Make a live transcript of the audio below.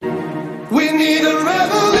We need a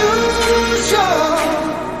revolution.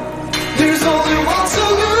 There's only one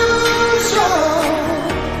solution.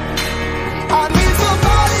 I need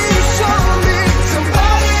somebody to show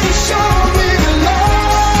me the love.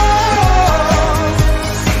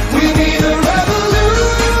 We need a revolution.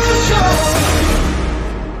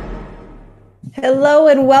 Hello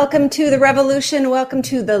and welcome to the Revolution. Welcome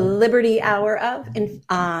to the Liberty Hour of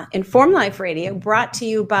Inform Life Radio, brought to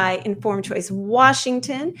you by Informed Choice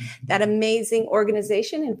Washington, that amazing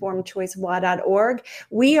organization, informedchoicewa.org.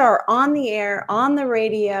 We are on the air, on the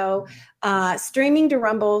radio, streaming to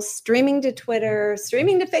Rumble, streaming to Twitter,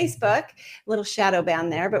 streaming to Facebook. A little shadow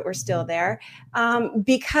banned there, but we're still there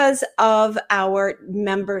because of our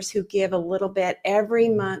members who give a little bit every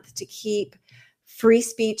month to keep free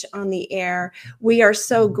speech on the air. We are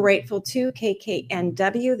so grateful to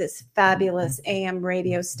KKNW, this fabulous AM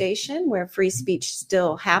radio station where free speech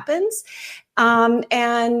still happens.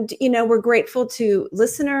 And, you know, we're grateful to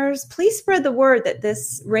listeners. Please spread the word that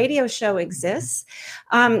this radio show exists.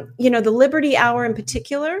 You know, the Liberty Hour in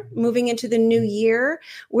particular, moving into the new year,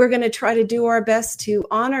 we're going to try to do our best to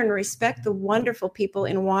honor and respect the wonderful people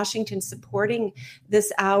in Washington supporting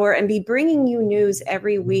this hour and be bringing you news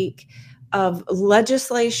every week of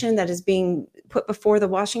legislation that is being put before the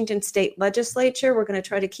Washington State Legislature. We're going to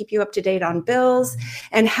try to keep you up to date on bills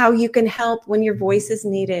and how you can help when your voice is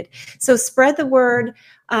needed. So spread the word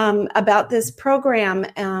about this program.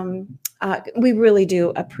 We really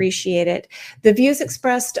do appreciate it. The views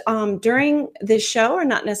expressed during this show are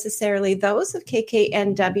not necessarily those of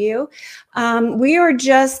KKNW. We are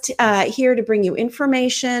just here to bring you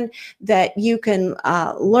information that you can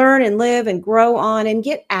learn and live and grow on and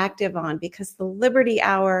get active on, because the Liberty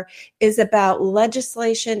Hour is about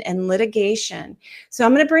legislation and litigation. So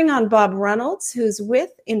I'm going to bring on Bob Reynolds, who's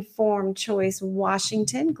with Informed Choice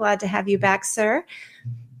Washington. Glad to have you back, sir.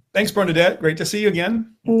 Thanks, Bernadette. Great to see you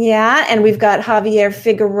again. Yeah, and we've got Javier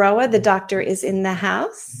Figueroa. The doctor is in the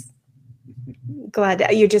house. Glad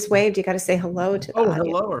you just waved. You got to say hello to the audience.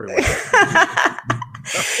 Hello, everyone.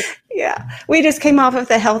 Yeah, we just came off of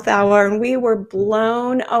the health hour and we were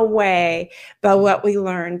blown away by what we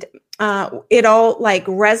learned. It all like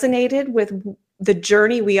resonated with the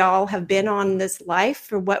journey we all have been on this life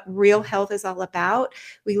for what real health is all about.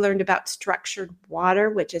 We learned about structured water,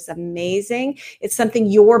 which is amazing. It's something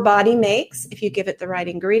your body makes if you give it the right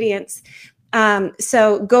ingredients.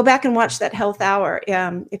 So go back and watch that health hour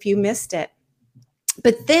if you missed it.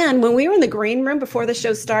 But then when we were in the green room before the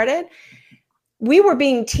show started, we were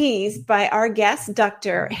being teased by our guest,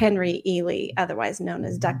 Dr. Henry Ely, otherwise known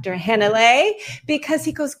as Dr. Henele, because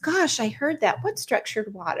he goes, gosh, I heard that. What's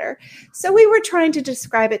structured water? So we were trying to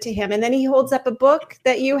describe it to him. And then he holds up a book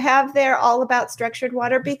that you have there all about structured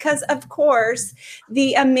water because, of course,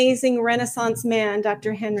 the amazing Renaissance man,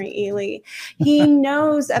 Dr. Henry Ely, he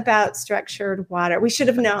knows about structured water. We should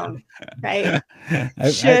have known, right?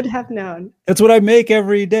 Should have known. That's what I make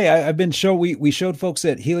every day. I've been we showed folks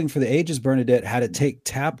at Healing for the Ages, Bernadette, how to take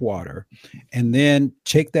tap water and then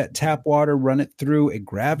take that tap water, run it through a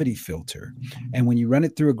gravity filter. And when you run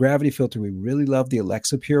it through a gravity filter, we really love the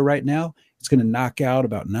Alexa Pure right now. It's going to knock out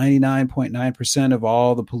about 99.9% of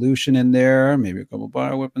all the pollution in there, maybe a couple of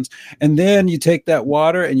bioweapons. And then you take that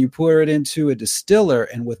water and you pour it into a distiller.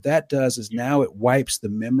 And what that does is now it wipes the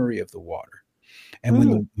memory of the water. And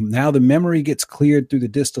when now the memory gets cleared through the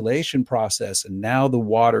distillation process, and now the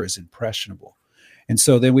water is impressionable. And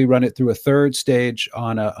so then we run it through a third stage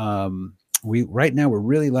on right now we're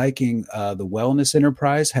really liking the Wellness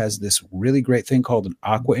Enterprise has this really great thing called an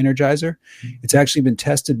Aqua Energizer. It's actually been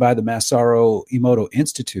tested by the Masaru Emoto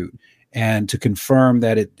Institute, and to confirm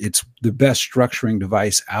that it's the best structuring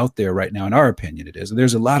device out there right now. In our opinion, it is. And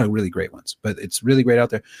there's a lot of really great ones, but it's really great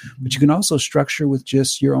out there. But you can also structure with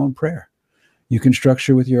just your own prayer. You can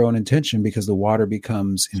structure with your own intention because the water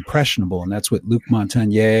becomes impressionable. And that's what Luc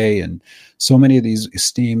Montagnier and so many of these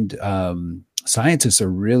esteemed scientists are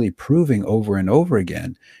really proving over and over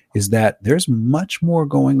again, is that there's much more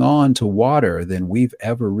going on to water than we've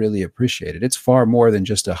ever really appreciated. It's far more than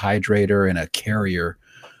just a hydrator and a carrier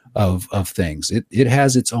of things. It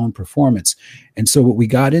has its own performance. And so what we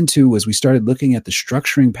got into was we started looking at the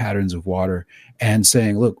structuring patterns of water and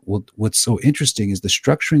saying, look, what's so interesting is the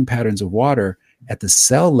structuring patterns of water at the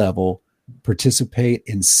cell level participate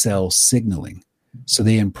in cell signaling. So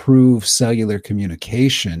they improve cellular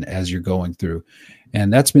communication as you're going through.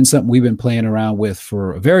 And that's been something we've been playing around with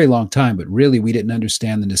for a very long time, but really we didn't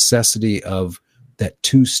understand the necessity of that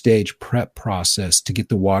two-stage prep process to get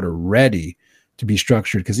the water ready to be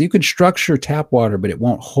structured, because you can structure tap water, but it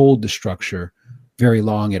won't hold the structure very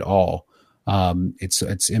long at all.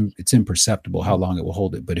 it's imperceptible how long it will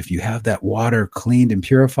hold it. But if you have that water cleaned and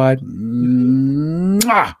purified,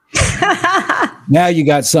 now you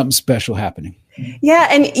got something special happening. Yeah,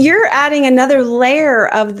 and you're adding another layer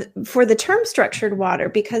for the term structured water,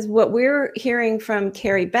 because what we're hearing from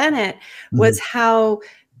Carrie Bennett was how,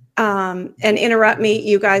 and interrupt me,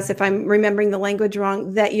 you guys, if I'm remembering the language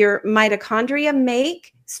wrong, that your mitochondria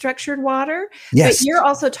make structured water. Yes. But you're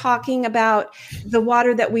also talking about the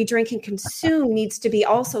water that we drink and consume needs to be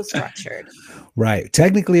also structured. Right.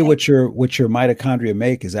 Technically, what your mitochondria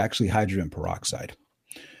make is actually hydrogen peroxide.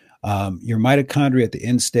 Your mitochondria at the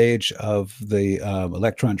end stage of the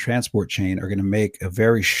electron transport chain are going to make a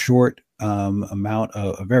very short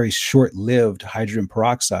a very short-lived hydrogen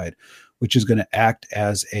peroxide, which is going to act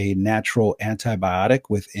as a natural antibiotic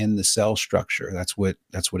within the cell structure. That's what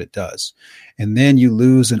it does. And then you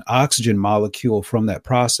lose an oxygen molecule from that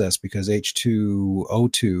process, because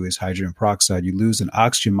H2O2 is hydrogen peroxide. You lose an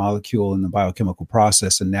oxygen molecule in the biochemical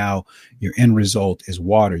process, and now your end result is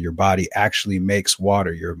water. Your body actually makes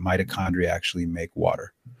water. Your mitochondria actually make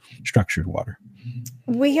water, structured water.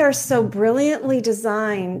 We are so brilliantly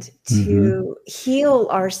designed to heal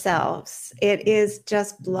ourselves. It is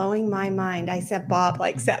just blowing my mind. I said, Bob,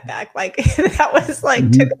 sat back, that was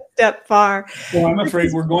took a step far. Well, I'm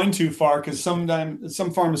afraid we're going too far, because some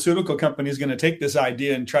pharmaceutical company is going to take this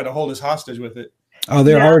idea and try to hold us hostage with it. Oh,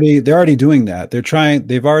 they're already doing that.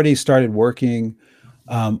 They've already started working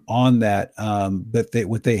on that. But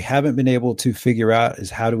what they haven't been able to figure out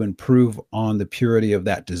is how to improve on the purity of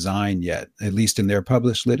that design yet, at least in their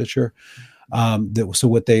published literature. So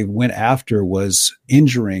what they went after was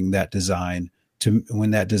injuring that design.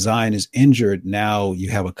 When that design is injured, now you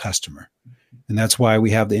have a customer. And that's why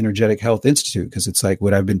we have the Energetic Health Institute, because it's like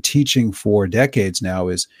what I've been teaching for decades now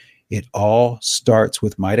is it all starts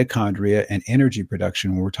with mitochondria and energy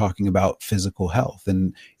production when we're talking about physical health.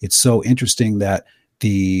 And it's so interesting that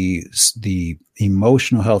the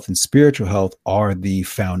emotional health and spiritual health are the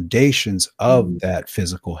foundations of that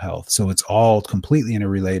physical health. So it's all completely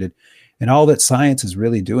interrelated. And all that science is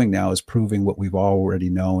really doing now is proving what we've already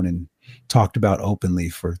known and talked about openly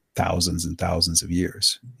for thousands and thousands of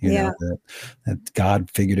years. You know, that God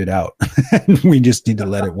figured it out. We just need to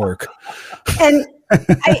let it work. And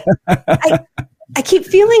I keep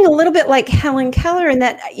feeling a little bit like Helen Keller in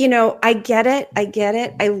that, I get it.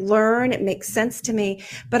 I learn, it makes sense to me,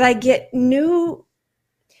 but I get new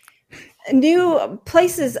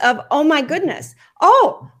places of, oh my goodness.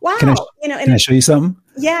 Oh, wow. Can I show you something?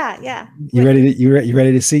 Yeah. You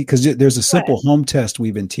ready to see? Because there's a simple home test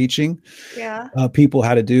we've been teaching people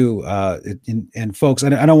how to do. And folks, I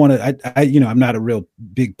don't want to, I'm not a real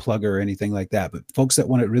big plugger or anything like that, but folks that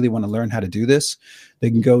really want to learn how to do this,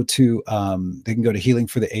 they can go to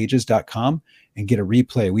healingfortheages.com and get a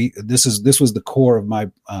replay. This was the core of my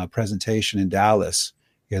presentation in Dallas.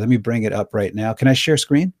 Here, let me bring it up right now. Can I share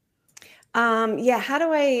screen? How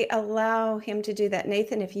do I allow him to do that?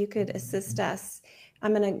 Nathan, if you could assist us.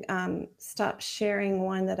 I'm going to stop sharing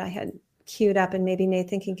one that I had queued up, and maybe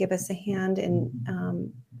Nathan can give us a hand. And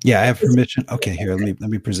I have permission. Okay, here, let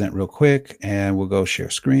me present real quick, and we'll go share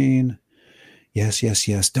screen. Yes.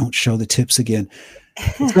 Don't show the tips again.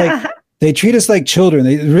 It's like they treat us like children.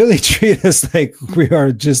 They really treat us like we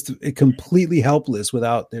are just completely helpless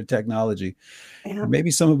without their technology. Yeah. Maybe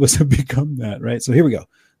some of us have become that, right? So here we go.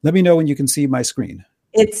 Let me know when you can see my screen.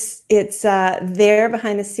 It's there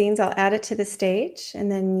behind the scenes. I'll add it to the stage,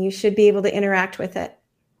 and then you should be able to interact with it.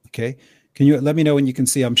 Okay. Can you let me know when you can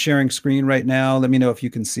see? I'm sharing screen right now. Let me know if you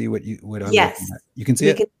can see what I'm looking at. You can see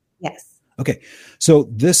it? Yes. Okay. So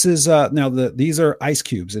this is now these are ice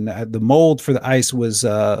cubes, and the mold for the ice was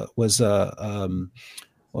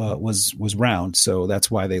round, so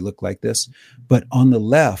that's why they look like this. But on the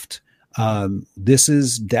left, this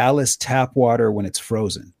is Dallas tap water when it's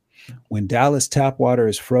frozen. When Dallas tap water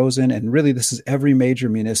is frozen, and really this is every major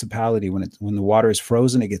municipality, when the water is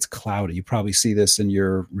frozen, it gets cloudy. You probably see this in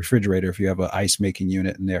your refrigerator if you have an ice making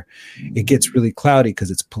unit in there. It gets really cloudy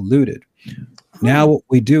because it's polluted. Now what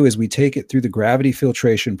we do is we take it through the gravity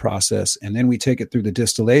filtration process, and then we take it through the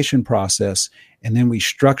distillation process, and then we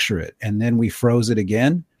structure it, and then we froze it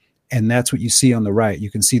again. And that's what you see on the right.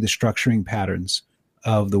 You can see the structuring patterns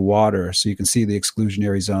of the water, so you can see the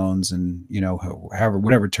exclusionary zones, and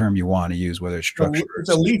whatever term you want to use, whether it's structure. It's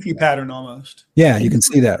a leafy pattern almost. Yeah, you can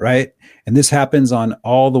see that, right? And this happens on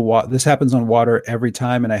all the water. This happens on water every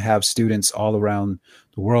time, and I have students all around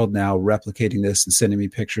the world now replicating this and sending me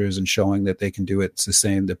pictures and showing that they can do it. It's the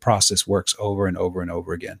same. The process works over and over and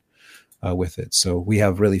over again. with it. So we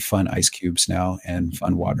have really fun ice cubes now and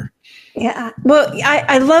fun water. Yeah. Well,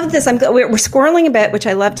 I love this. We're squirreling a bit, which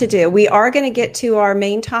I love to do. We are going to get to our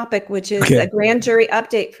main topic, which is a grand jury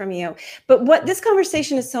update from you. But what this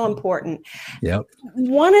conversation is so important. Yep.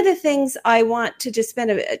 One of the things I want to just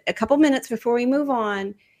spend a couple minutes before we move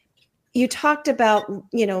on, you talked about,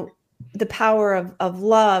 the power of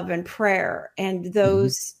love and prayer and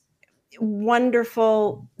those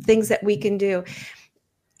wonderful things that we can do.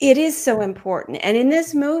 It is so important. And in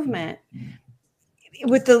this movement,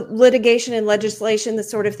 with the litigation and legislation, the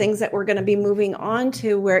sort of things that we're going to be moving on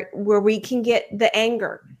to where we can get the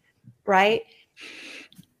anger, right?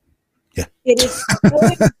 Yeah. It is so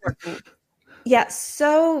important. Yeah,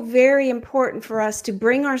 so very important for us to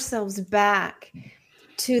bring ourselves back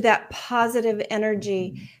to that positive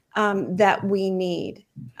energy that we need.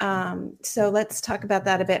 So let's talk about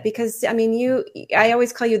that a bit, because I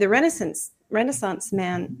always call you the Renaissance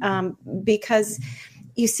man, because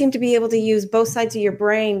you seem to be able to use both sides of your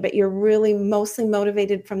brain, but you're really mostly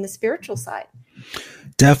motivated from the spiritual side.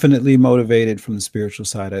 Definitely motivated from the spiritual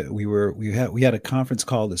side. We had a conference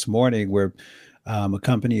call this morning where a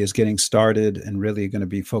company is getting started and really going to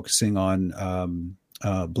be focusing on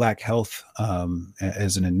Black health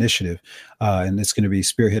as an initiative, and it's going to be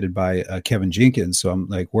spearheaded by Kevin Jenkins. So I'm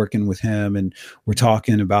like working with him, and we're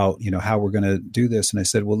talking about how we're going to do this. And I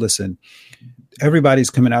said, well, listen, everybody's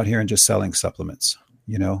coming out here and just selling supplements.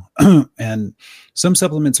 And some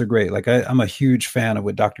supplements are great. Like I'm a huge fan of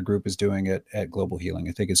what Dr. Group is doing at Global Healing.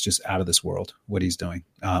 I think it's just out of this world what he's doing.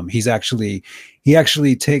 He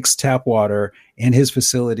actually takes tap water in his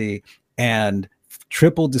facility and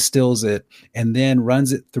triple distills it and then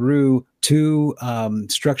runs it through two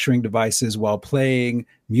structuring devices while playing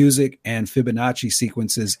music and Fibonacci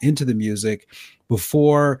sequences into the music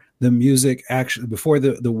before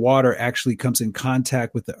the water actually comes in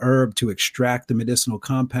contact with the herb to extract the medicinal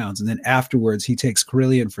compounds. And then afterwards, he takes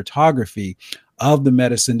Carillion photography of the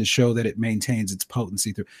medicine to show that it maintains its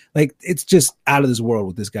potency through. Like, it's just out of this world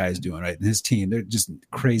what this guy is doing, right? And his team, they're just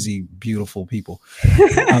crazy, beautiful people.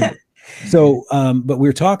 But we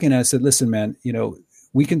were talking, and I said, listen, man,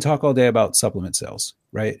 we can talk all day about supplement sales,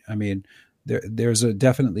 right? I mean, there's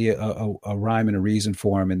definitely a rhyme and a reason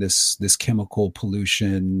for them in this chemical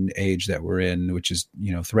pollution age that we're in, which is,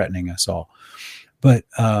 threatening us all. But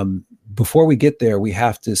before we get there, we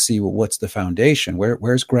have to see what's the foundation.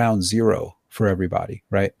 Where's ground zero for everybody,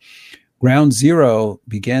 right? Ground zero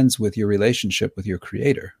begins with your relationship with your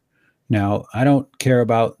creator. Now, I don't care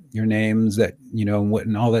about your names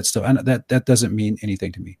and all that stuff. That doesn't mean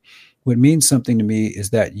anything to me. What means something to me is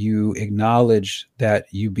that you acknowledge that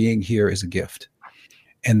you being here is a gift,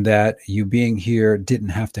 and that you being here didn't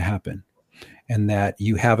have to happen, and that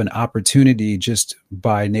you have an opportunity just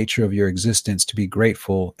by nature of your existence to be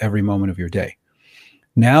grateful every moment of your day.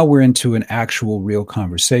 Now we're into an actual real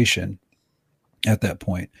conversation at that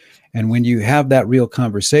point. And when you have that real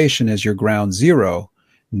conversation as your ground zero,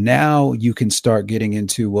 now you can start getting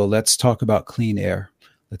into, well, let's talk about clean air.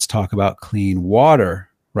 Let's talk about clean water,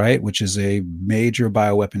 right? Which is a major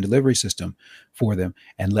bioweapon delivery system for them.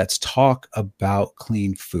 And let's talk about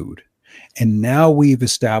clean food. And now we've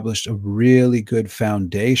established a really good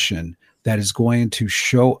foundation that is going to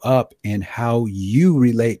show up in how you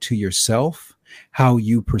relate to yourself, how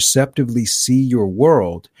you perceptively see your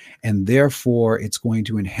world, and therefore it's going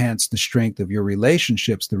to enhance the strength of your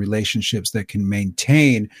relationships, the relationships that can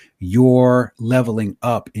maintain your leveling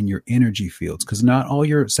up in your energy fields. Because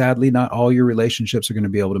sadly, not all your relationships are going to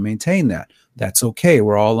be able to maintain that. That's okay.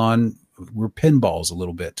 We're pinballs a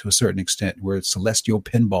little bit to a certain extent. We're celestial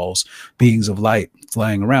pinballs, beings of light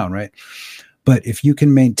flying around, right? But if you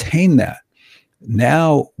can maintain that,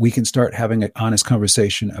 now we can start having an honest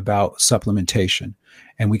conversation about supplementation,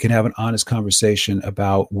 and we can have an honest conversation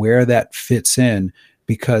about where that fits in,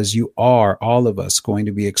 because you are, all of us, going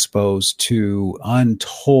to be exposed to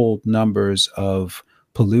untold numbers of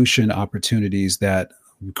pollution opportunities that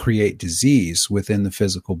create disease within the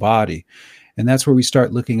physical body. And that's where we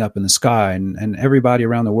start looking up in the sky, and everybody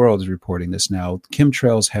around the world is reporting this now.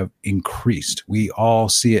 Chemtrails have increased. We all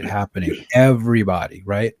see it happening. Everybody,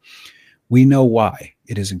 right? We know why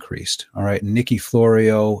it is increased. All right. Nikki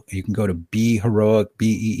Florio, you can go to Be Heroic,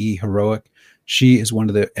 BEE Heroic. She is one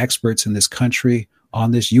of the experts in this country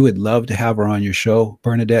on this. You would love to have her on your show,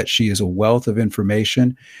 Bernadette. She is a wealth of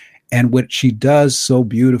information. And what she does so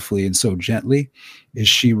beautifully and so gently is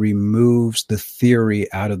she removes the theory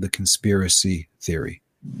out of the conspiracy theory.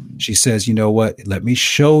 She says, you know what? Let me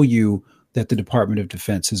show you that the Department of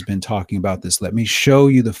Defense has been talking about this. Let me show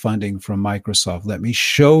you the funding from Microsoft. Let me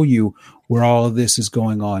show you where all of this is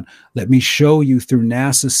going on. Let me show you through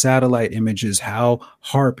NASA satellite images how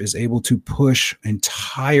HAARP is able to push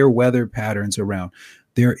entire weather patterns around.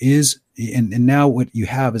 There is, and now what you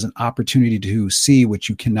have is an opportunity to see what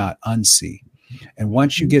you cannot unsee. And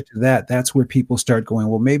once you get to that, that's where people start going,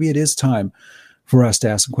 well, maybe it is time for us to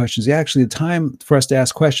ask some questions. Yeah, actually, the time for us to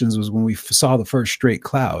ask questions was when we saw the first straight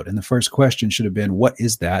cloud. And the first question should have been, what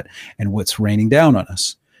is that? And what's raining down on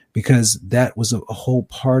us? Because that was a whole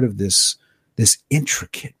part of this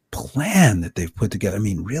intricate plan that they've put together. I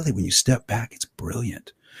mean, really, when you step back, it's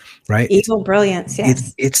brilliant, right? Evil brilliance,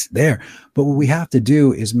 yes. It's there. But what we have to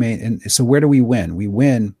do is and so where do we win? We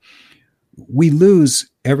lose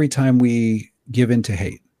every time we give in to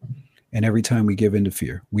hate. And every time we give in to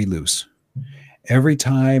fear, we lose. Every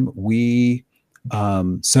time we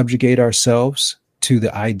subjugate ourselves to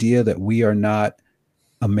the idea that we are not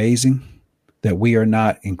amazing, that we are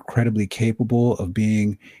not incredibly capable of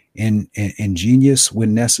being ingenious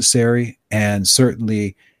when necessary, and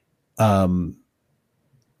certainly when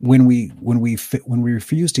we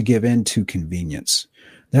refuse to give in to convenience,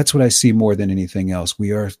 that's what I see more than anything else. We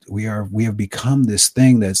have become this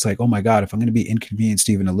thing that's like, oh my God, if I'm going to be inconvenienced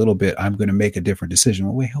even a little bit, I'm going to make a different decision.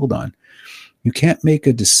 Well, wait, hold on. You can't make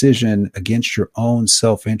a decision against your own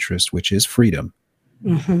self-interest, which is freedom,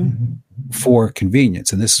 for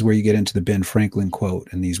convenience. And this is where you get into the Ben Franklin quote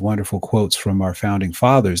and these wonderful quotes from our founding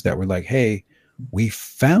fathers that were like, hey, we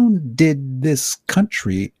founded this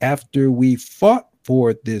country after we fought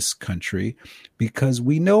for this country because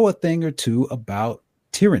we know a thing or two about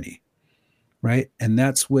tyranny, right? And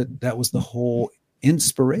that was the whole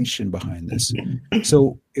inspiration behind this.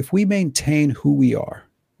 So if we maintain who we are,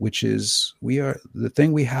 which is the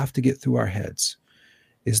thing we have to get through our heads,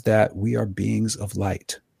 is that we are beings of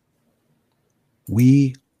light.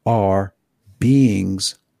 We are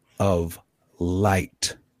beings of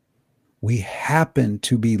light. We happen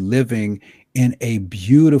to be living in a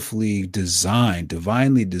beautifully designed,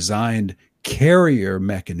 divinely designed carrier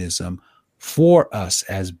mechanism for us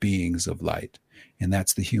as beings of light. And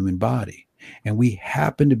that's the human body. And we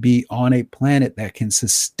happen to be on a planet that can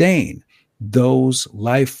sustain those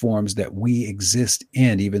life forms that we exist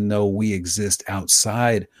in, even though we exist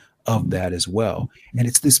outside of that as well. And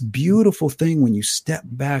it's this beautiful thing when you step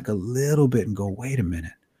back a little bit and go, wait a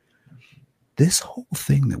minute, this whole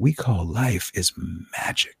thing that we call life is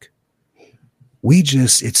magic.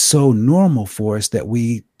 It's so normal for us that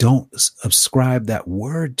we don't ascribe that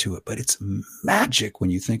word to it, but it's magic when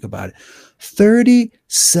you think about it.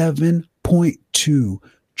 37.2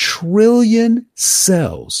 trillion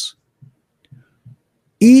cells,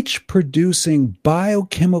 each producing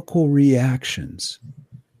biochemical reactions.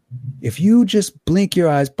 If you just blink your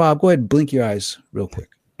eyes, Bob, go ahead and blink your eyes real quick.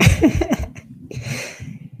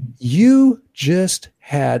 You just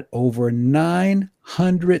had over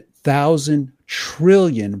 900,000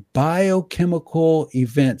 trillion biochemical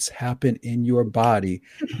events happen in your body,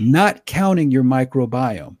 not counting your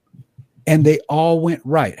microbiome. And they all went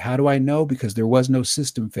right. How do I know? Because there was no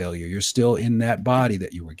system failure. You're still in that body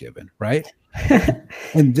that you were given, right?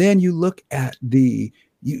 And then you look at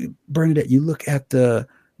Bernadette, you look at the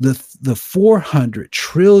 400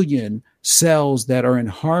 trillion cells that are in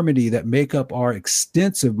harmony that make up our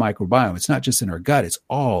extensive microbiome. It's not just in our gut, it's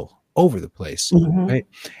all over the place, right?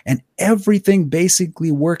 And everything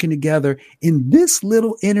basically working together in this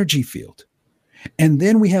little energy field. And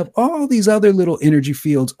then we have all these other little energy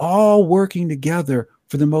fields all working together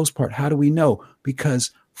for the most part. How do we know?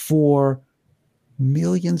 Because for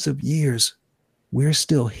millions of years, we're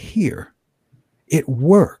still here. It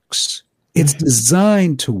works. It's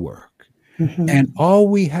designed to work. And all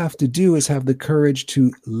we have to do is have the courage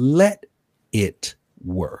to let it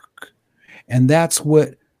work. And that's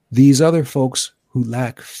what these other folks who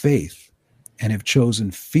lack faith and have chosen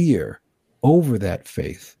fear over that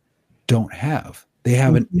faith don't have. They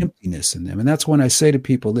have an emptiness in them. And that's when I say to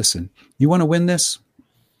people, listen, you want to win this?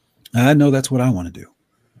 I know that's what I want to do.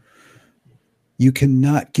 You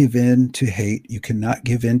cannot give in to hate. You cannot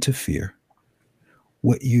give in to fear.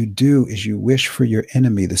 What you do is you wish for your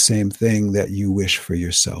enemy the same thing that you wish for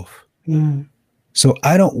yourself. So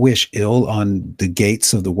I don't wish ill on the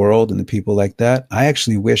Gates of the world and the people like that. I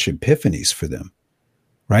actually wish epiphanies for them,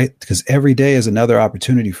 right? Because every day is another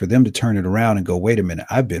opportunity for them to turn it around and go, wait a minute,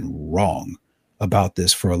 I've been wrong about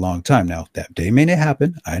this for a long time. Now, that day may not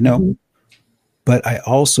happen, I know. But I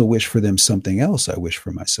also wish for them something else I wish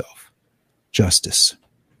for myself, justice.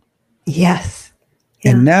 Yes.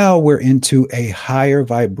 Yeah. And now we're into a higher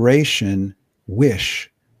vibration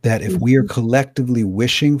wish that if we are collectively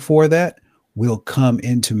wishing for that, will come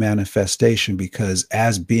into manifestation, because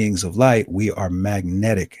as beings of light, we are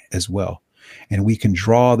magnetic as well. And we can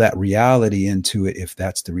draw that reality into it if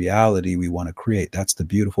that's the reality we want to create. That's the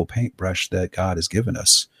beautiful paintbrush that God has given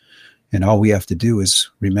us. And all we have to do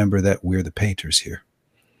is remember that we're the painters here.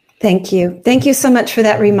 Thank you. Thank you so much for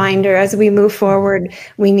that reminder. As we move forward,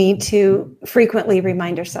 we need to frequently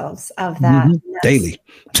remind ourselves of that. Daily.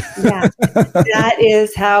 Yeah, that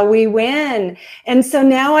is how we win. And so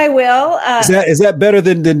now I will. Is that better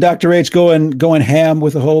than Dr. H going ham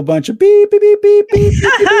with a whole bunch of beep, beep, beep, beep, beep, beep,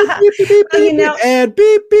 beep, beep, beep, Well, you know, and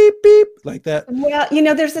beep, beep, beep, like that? Well,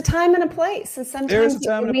 there's a time and a place. And sometimes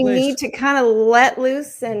we need to kind of let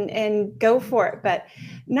loose and go for it. But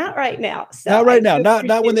not right now. So not right now.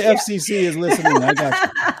 Not when the FCC is listening. I got you.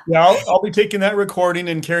 Yeah, I'll be taking that recording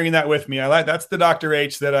and carrying that with me. That's the Dr.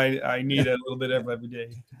 H that I need a little bit of every day.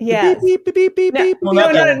 Yeah. Beep, beep, beep, beep, beep. No.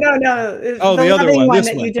 Oh, the other one.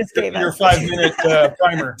 That you just gave Your us. 5-minute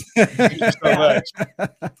primer. Thank you so much.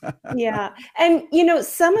 Yeah. And,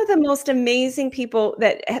 some of the most amazing people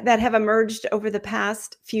that have emerged over the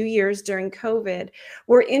past few years during COVID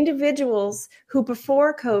were individuals who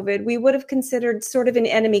before COVID, we would have considered sort of an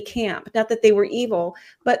enemy camp. Not that they were evil,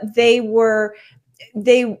 but they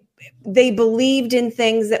believed in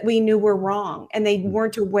things that we knew were wrong, and they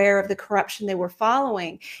weren't aware of the corruption they were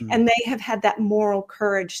following. And they have had that moral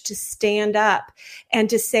courage to stand up and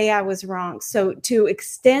to say I was wrong. So to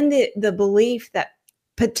extend the belief that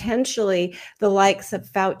potentially the likes of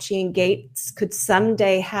Fauci and Gates could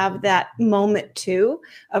someday have that moment too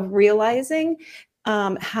of realizing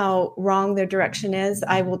how wrong their direction is.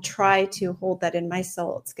 I will try to hold that in my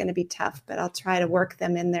soul. It's going to be tough, but I'll try to work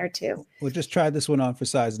them in there too. Well, just try this one on for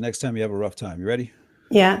size next time you have a rough time. You ready?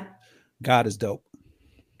 Yeah. God is dope.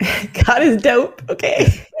 God is dope.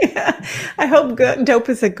 Okay. I hope dope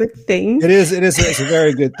is a good thing. It is. It's a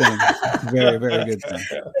very good thing. Very, very good thing.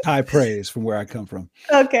 High praise from where I come from.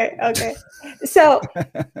 Okay. So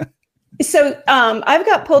I've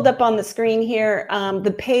got pulled up on the screen here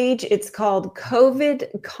the page. It's called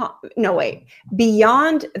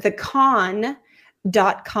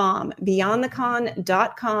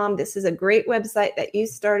beyondthecon.com. This is a great website that you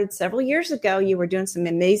started several years ago. You were doing some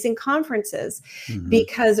amazing conferences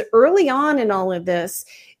because early on in all of this,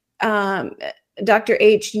 Dr.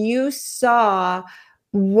 H, you saw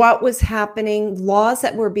what was happening, laws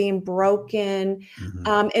that were being broken,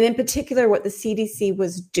 and in particular what the CDC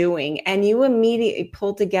was doing. And you immediately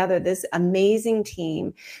pulled together this amazing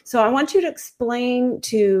team. So I want you to explain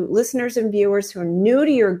to listeners and viewers who are new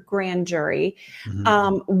to your grand jury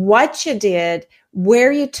what you did,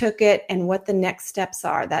 where you took it, and what the next steps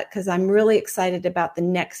are. Because I'm really excited about the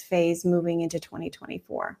next phase moving into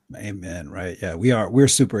 2024. Amen. Right. Yeah, we're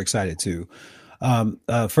super excited too.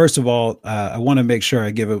 First of all, I want to make sure I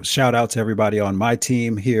give a shout out to everybody on my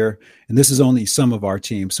team here. And this is only some of our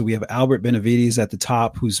team. So we have Albert Benavides at the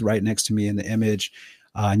top, who's right next to me in the image.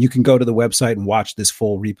 And you can go to the website and watch this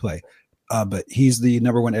full replay. But he's the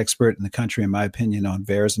number one expert in the country, in my opinion, on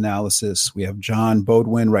VAERS analysis. We have John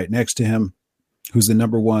Bodwin right next to him, who's the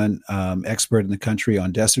number one expert in the country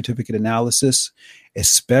on death certificate analysis,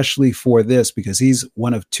 especially for this, because he's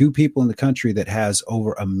one of two people in the country that has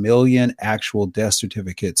over 1 million actual death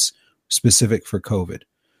certificates specific for COVID.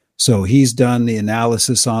 So he's done the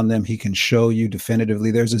analysis on them. He can show you definitively.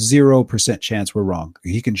 There's a 0% chance we're wrong.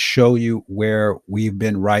 He can show you where we've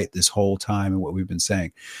been right this whole time and what we've been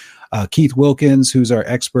saying. Keith Wilkins, who's our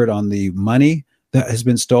expert on the money that has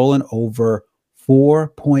been stolen, over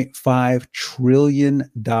 $4.5 trillion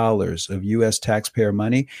of U.S. taxpayer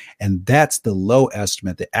money. And that's the low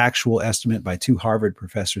estimate. The actual estimate by two Harvard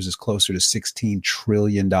professors is closer to $16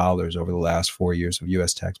 trillion over the last 4 years of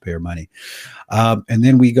U.S. taxpayer money. And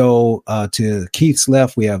then we go to Keith's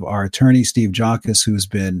left. We have our attorney, Steve Jonkis, who's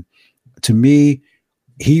been, to me,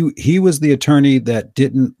 he was the attorney that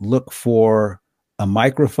didn't look for a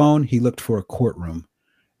microphone. He looked for a courtroom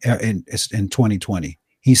in 2020.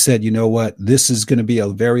 He said, you know what, this is going to be a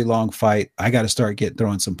very long fight. I got to start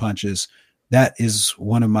throwing some punches. That is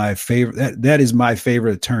one of my favorite. That is my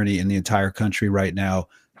favorite attorney in the entire country right now.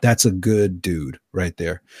 That's a good dude right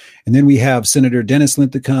there. And then we have Senator Dennis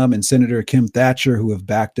Linthicum and Senator Kim Thatcher, who have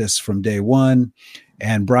backed us from day one,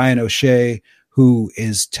 and Brian O'Shea, who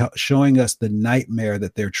is showing us the nightmare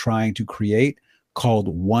that they're trying to create called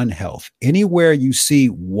One Health. Anywhere you see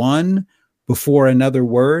one before another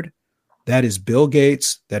word, that is Bill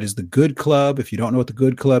Gates. That is the Good Club. If you don't know what the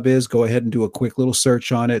Good Club is, go ahead and do a quick little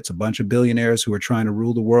search on it. It's a bunch of billionaires who are trying to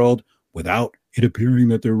rule the world without it appearing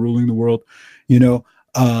that they're ruling the world,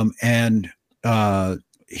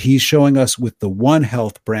 he's showing us with the One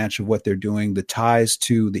Health branch of what they're doing, the ties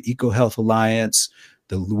to the EcoHealth Alliance,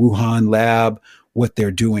 the Wuhan lab, what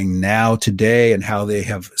they're doing now today, and how they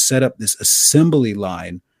have set up this assembly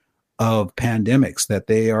line of pandemics that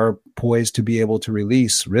they are poised to be able to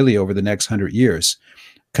release really over the next 100 years,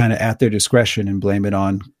 kind of at their discretion, and blame it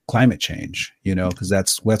on climate change, because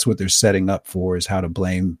that's what they're setting up for, is how to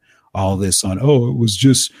blame all this on, it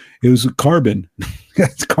was carbon.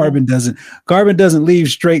 Carbon doesn't leave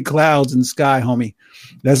straight clouds in the sky, homie.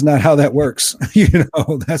 That's not how that works.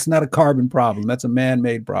 That's not a carbon problem. That's a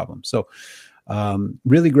man-made problem. So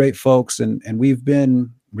really great folks. And we've been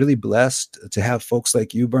really blessed to have folks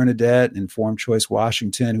like you, Bernadette, Informed Choice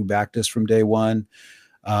Washington, who backed us from day one.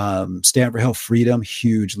 Stand for Health Freedom,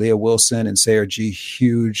 huge. Leah Wilson and Sarah G,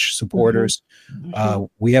 huge supporters.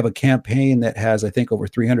 We have a campaign that has, I think, over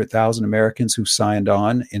 300,000 Americans who signed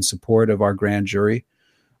on in support of our grand jury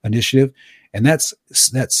initiative. And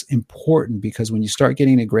that's important, because when you start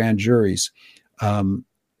getting to grand juries, to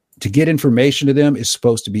get information to them is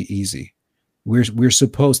supposed to be easy. We're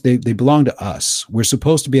supposed, they belong to us. We're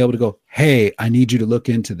supposed to be able to go, hey, I need you to look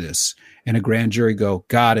into this. And a grand jury go,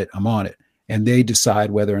 got it, I'm on it. And they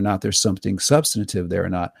decide whether or not there's something substantive there or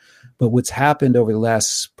not. But what's happened over the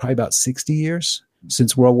last probably about 60 years,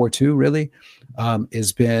 since World War II, really,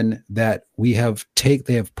 has been that they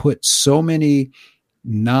have put so many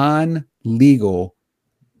non-legal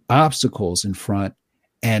obstacles in front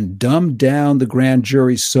and dumbed down the grand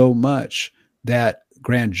jury so much that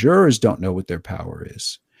grand jurors don't know what their power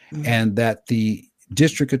is. And that the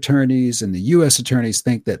district attorneys and the U.S. attorneys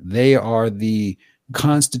think that they are the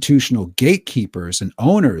constitutional gatekeepers and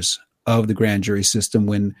owners of the grand jury system,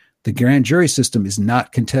 when the grand jury system is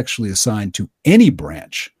not contextually assigned to any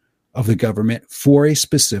branch of the government for a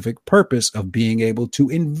specific purpose of being able to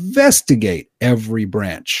investigate every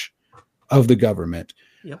branch of the government.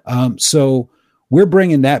 Yep. So we're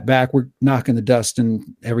bringing that back. We're knocking the dust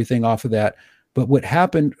and everything off of that. But what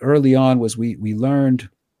happened early on was we learned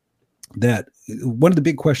that one of the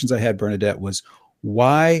big questions I had, Bernadette, was,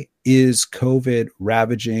 why is COVID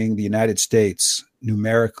ravaging the United States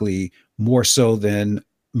numerically more so than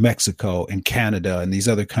Mexico and Canada and these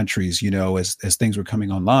other countries, as things were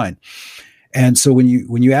coming online? And so when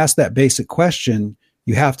you ask that basic question,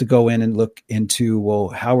 you have to go in and look into, well,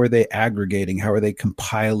 how are they aggregating? How are they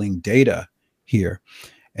compiling data here?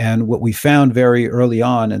 And what we found very early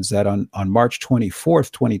on is that on March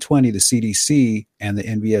 24th, 2020, the CDC and the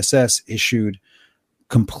NVSS issued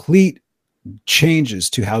complete changes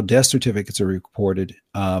to how death certificates are reported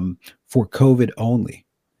for COVID only.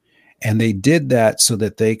 And they did that so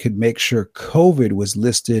that they could make sure COVID was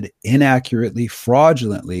listed inaccurately,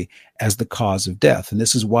 fraudulently as the cause of death. And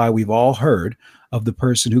this is why we've all heard of the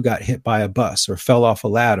person who got hit by a bus or fell off a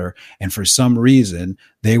ladder, and for some reason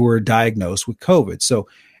they were diagnosed with COVID. So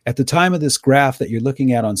at the time of this graph that you're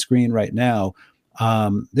looking at on screen right now,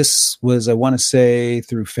 this was, I want to say,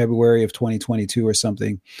 through February of 2022 or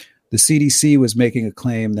something, the CDC was making a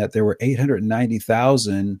claim that there were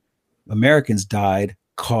 890,000 Americans died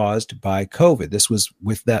caused by COVID. This was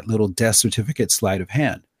with that little death certificate sleight of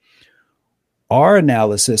hand. Our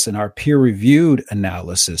analysis and our peer-reviewed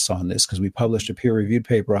analysis on this, because we published a peer-reviewed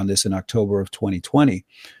paper on this in October of 2020,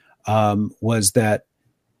 was that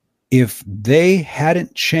if they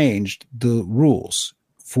hadn't changed the rules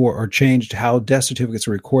or changed how death certificates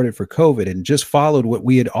are recorded for COVID and just followed what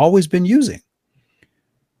we had always been using,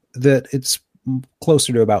 that it's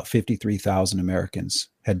closer to about 53,000 Americans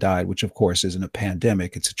had died, which of course isn't a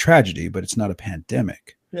pandemic. It's a tragedy, but it's not a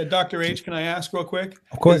pandemic. Yeah, Dr. H, can I ask real quick?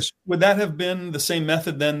 Of course. Would that have been the same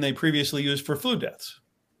method then they previously used for flu deaths?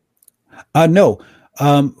 No.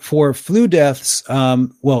 For flu deaths,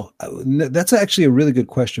 that's actually a really good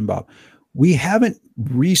question, Bob. We haven't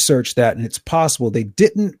researched that, and it's possible they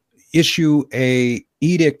didn't issue a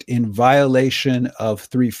edict in violation of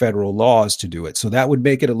 3 federal laws to do it. So that would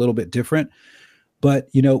make it a little bit different. But,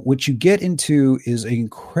 what you get into is an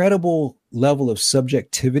incredible level of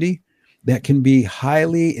subjectivity that can be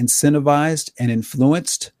highly incentivized and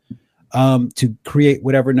influenced to create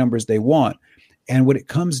whatever numbers they want. And what it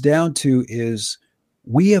comes down to is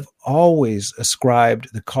we have always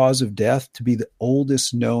ascribed the cause of death to be the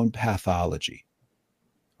oldest known pathology.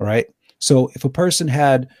 All right. So if a person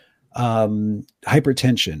had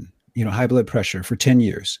hypertension, high blood pressure for 10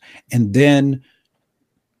 years, and then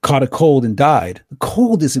caught a cold and died, the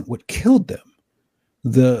cold isn't what killed them.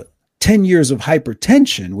 The 10 years of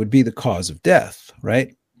hypertension would be the cause of death,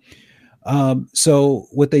 right? So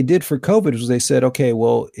what they did for COVID was they said, okay,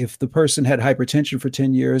 well, if the person had hypertension for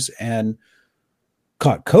 10 years and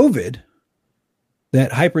caught COVID,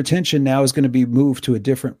 that hypertension now is going to be moved to a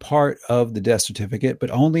different part of the death certificate,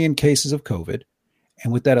 but only in cases of COVID.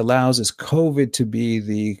 And what that allows is COVID to be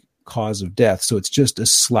the cause of death. So it's just a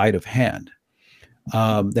sleight of hand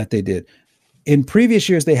that they did. In previous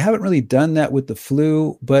years, they haven't really done that with the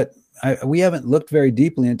flu, but we haven't looked very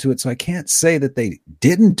deeply into it. So I can't say that they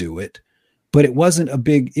didn't do it, but it wasn't a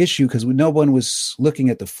big issue because no one was looking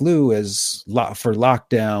at the flu as for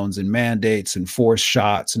lockdowns and mandates and forced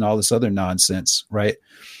shots and all this other nonsense, right?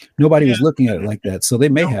 Nobody was looking at it like that. So they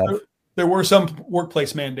may have. There were some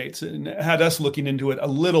workplace mandates, and it had us looking into it a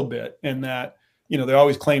little bit, in that, they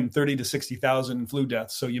always claim 30 to 60,000 flu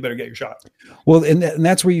deaths, so you better get your shot. Well, and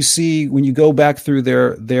that's where you see, when you go back through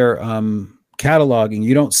their cataloging,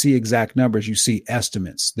 you don't see exact numbers, you see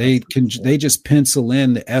estimates. They just pencil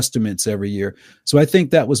in the estimates every year. So I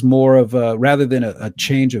think that was more of rather than a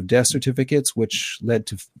change of death certificates, which led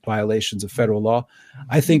to violations of federal law.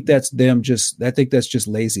 I think that's just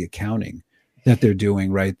lazy accounting that they're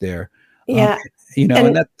doing right there. Yeah.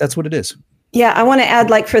 And that's what it is. Yeah. I want to add,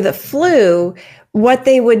 like, for the flu, what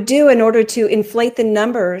they would do in order to inflate the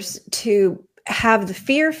numbers to have the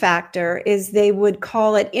fear factor is they would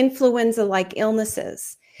call it influenza-like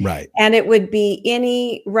illnesses. Right. And it would be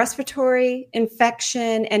any respiratory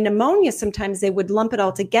infection and pneumonia. Sometimes they would lump it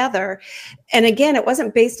all together. And again, it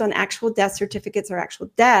wasn't based on actual death certificates or actual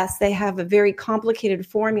deaths. They have a very complicated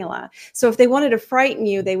formula. So if they wanted to frighten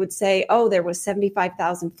you, they would say, oh, there was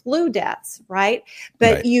 75,000 flu deaths, right?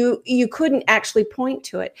 But Right. you couldn't actually point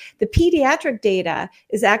to it. The pediatric data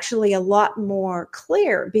is actually a lot more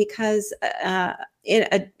clear because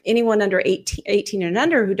anyone under 18 and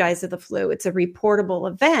under who dies of the flu, it's a reportable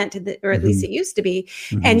event, or at least it used to be.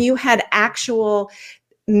 Mhm. And you had actual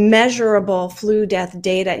measurable flu death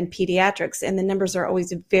data in pediatrics, and the numbers are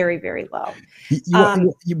always very, very low.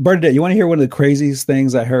 Bernadette, you want to hear one of the craziest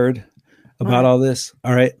things I heard about all this?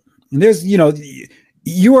 All right. And there's, when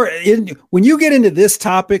you get into this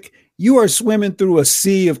topic, you are swimming through a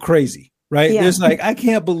sea of crazy. Right. Yeah. There's like, I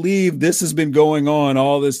can't believe this has been going on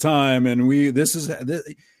all this time. And this is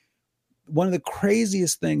one of the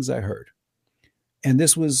craziest things I heard. And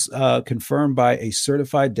this was confirmed by a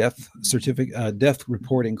certified death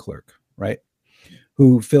reporting clerk, right?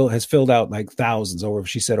 Who has filled out like thousands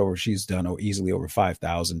she's done easily over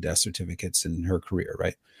 5,000 death certificates in her career,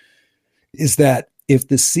 right? Is that if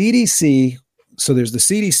the CDC, so there's the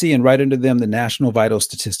CDC and right under them, the National Vital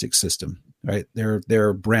Statistics System, right?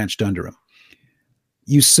 They're branched under them.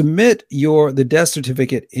 You submit the death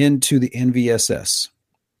certificate into the NVSS.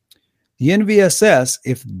 The NVSS,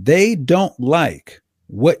 if they don't like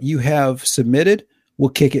what you have submitted, will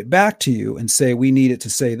kick it back to you and say, we need it to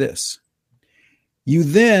say this. You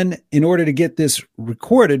then, in order to get this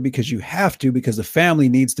recorded, because you have to, because the family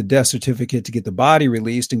needs the death certificate to get the body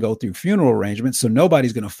released and go through funeral arrangements, so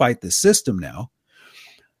nobody's going to fight the system now.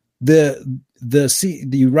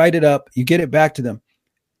 You write it up, you get it back to them.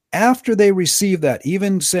 After they receive that,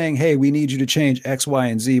 even saying, hey, we need you to change X, Y,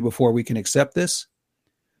 and Z before we can accept this,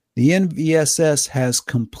 the NVSS has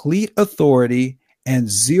complete authority and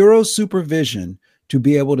zero supervision to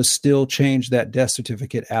be able to still change that death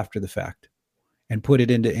certificate after the fact and put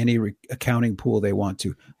it into any accounting pool they want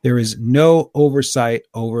to. There is no oversight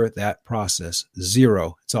over that process.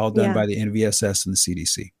 Zero. It's all done by the NVSS and the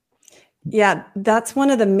CDC. Yeah, that's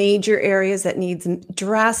one of the major areas that needs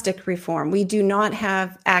drastic reform. We do not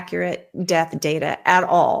have accurate death data at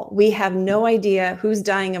all. We have no idea who's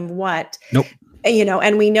dying of what. Nope.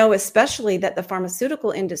 And we know especially that the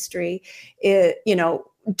pharmaceutical industry,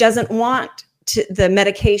 doesn't want the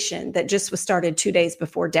medication that just was started 2 days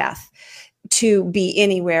before death to be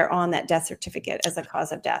anywhere on that death certificate as a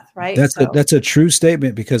cause of death, right? That's a true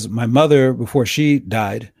statement, because my mother, before she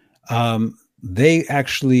died, they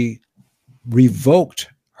actually revoked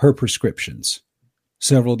her prescriptions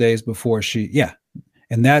several days before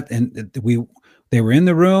they were in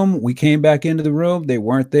the room. We came back into the room. They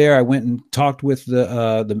weren't there. I went and talked with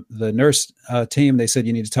the nurse team. They said,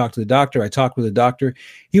 you need to talk to the doctor. I talked with the doctor.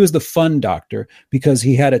 He was the fun doctor because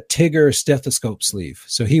he had a Tigger stethoscope sleeve.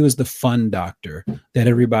 So he was the fun doctor that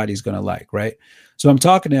everybody's going to like, right? So I'm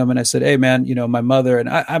talking to him and I said, hey man, my mother, and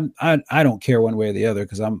I don't care one way or the other,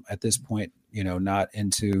 because I'm at this point, not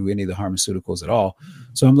into any of the pharmaceuticals at all.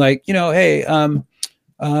 So I'm like, hey,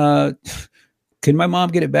 can my mom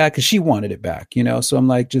get it back? Because she wanted it back, So I'm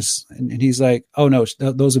like, and he's like, oh no,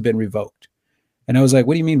 those have been revoked. And I was like,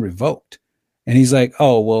 what do you mean revoked? And he's like,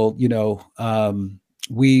 oh, well,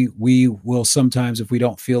 we will sometimes, if we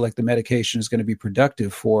don't feel like the medication is going to be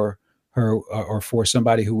productive for her or for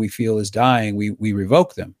somebody who we feel is dying, we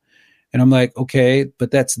revoke them. And I'm like, okay,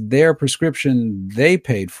 but that's their prescription they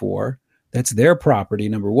paid for. That's their property,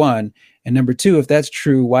 number one. And number two, if that's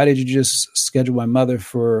true, why did you just schedule my mother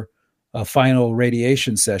for a final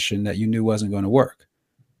radiation session that you knew wasn't going to work?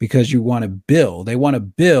 Because you want to bill. They want to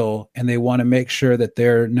bill, and they want to make sure that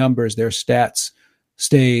their numbers, their stats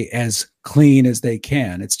stay as clean as they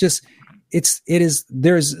can.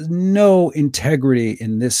 There's no integrity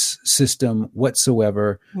in this system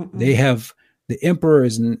whatsoever. The emperor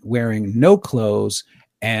is wearing no clothes,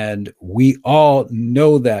 and we all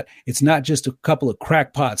know that. It's not just a couple of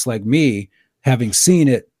crackpots like me having seen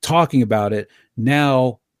it, talking about it.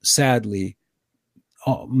 Now, sadly,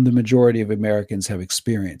 the majority of Americans have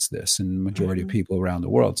experienced this, and the majority of people around the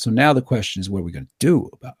world. So now the question is, what are we going to do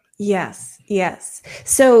about it? Yes.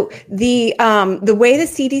 So the way the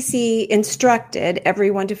CDC instructed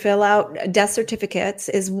everyone to fill out death certificates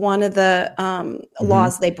is one of the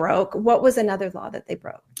laws they broke. What was another law that they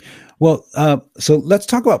broke? Well, so let's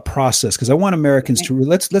talk about process, because I want Americans to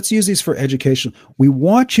let's use these for education. We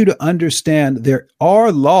want you to understand there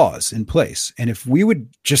are laws in place, and if we would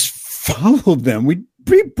just follow them, we'd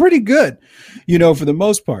be pretty good, for the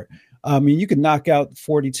most part. I mean, you could knock out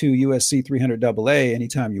 42 USC 300 AA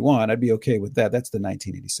anytime you want. I'd be okay with that. That's the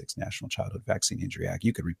 1986 National Childhood Vaccine Injury Act.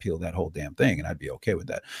 You could repeal that whole damn thing, and I'd be okay with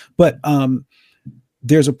that. But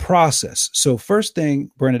there's a process. So first thing,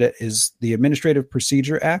 Bernadette, is the Administrative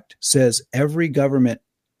Procedure Act says every government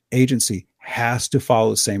agency has to follow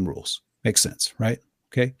the same rules. Makes sense, right?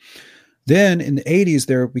 Okay. Then in the 80s,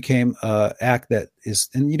 there became an act that is,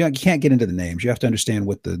 and you can't get into the names. You have to understand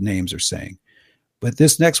what the names are saying. But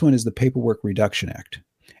this next one is the Paperwork Reduction Act.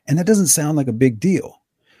 And that doesn't sound like a big deal.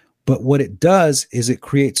 But what it does is it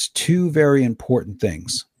creates two very important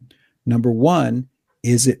things. Number one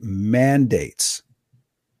is it mandates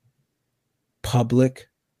public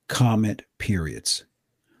comment periods.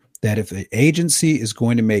 That if an agency is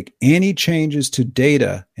going to make any changes to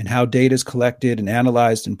data and how data is collected and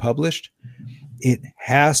analyzed and published, it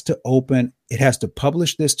has to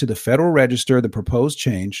publish this to the Federal Register, the proposed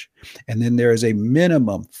change, and then there is a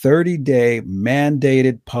minimum 30-day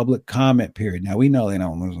mandated public comment period. Now, we know they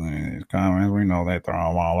don't listen to these comments. We know they throw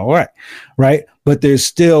them all away, right? But there's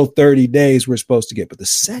still 30 days we're supposed to get. But the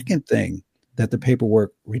second thing that the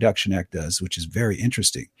Paperwork Reduction Act does, which is very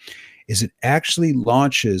interesting, is it actually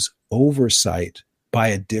launches oversight by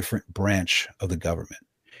a different branch of the government.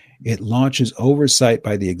 It launches oversight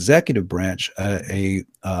by the executive branch, a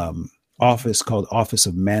office called Office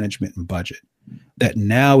of Management and Budget, that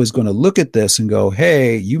now is going to look at this and go,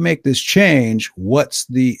 hey, you make this change, what's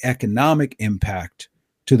the economic impact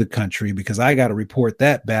to the country? Because I got to report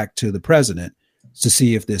that back to the president to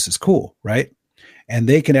see if this is cool, right? And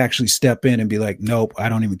they can actually step in and be like, nope, I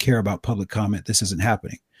don't even care about public comment. This isn't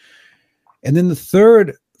happening. And then the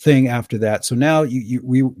third thing after that, so now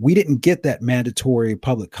we didn't get that mandatory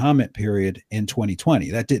public comment period in 2020.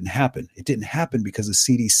 That didn't happen. It didn't happen because the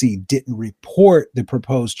CDC didn't report the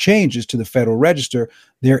proposed changes to the Federal Register.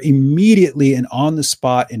 They're immediately and on the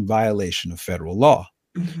spot in violation of federal law.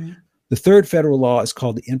 Mm-hmm. The third federal law is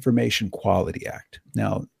called the Information Quality Act.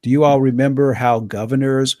 Now, do you all remember how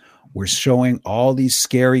governors were showing all these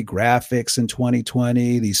scary graphics in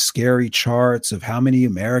 2020, these scary charts of how many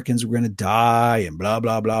Americans were going to die and blah,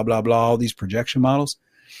 blah, blah, blah, blah, all these projection models?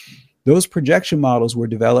 Those projection models were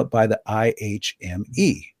developed by the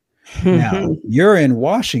IHME. Now, you're in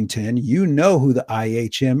Washington, you know who the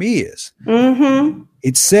IHME is. Mm-hmm.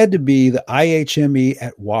 It's said to be the IHME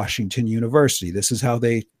at Washington University. This is how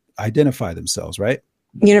they identify themselves, right?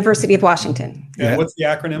 University of Washington. Yeah. What's the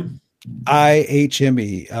acronym?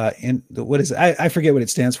 IHME. And what is it? I forget what it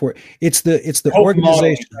stands for. It's the Health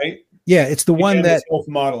organization, modeling, right? Yeah, it's the one that health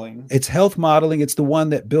modeling. It's health modeling. It's the one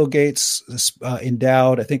that Bill Gates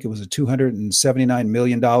endowed. I think it was a $279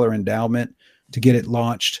 million endowment to get it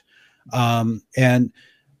launched. And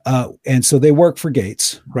so they work for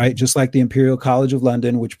Gates, right? Just like the Imperial College of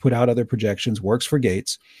London, which put out other projections, works for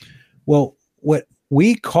Gates. Well, what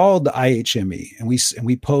we called the IHME, and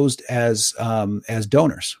we posed as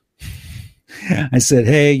donors. I said,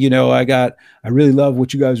 hey, I really love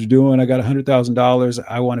what you guys are doing. I got $100,000.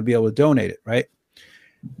 I want to be able to donate it, right?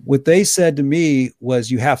 What they said to me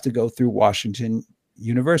was, you have to go through Washington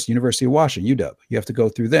University of Washington, UW. You have to go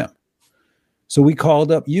through them. So we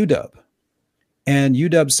called up UW, and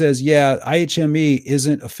UW says, yeah, IHME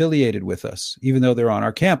isn't affiliated with us, even though they're on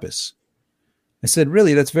our campus. I said,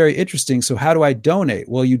 really? That's very interesting. So how do I donate?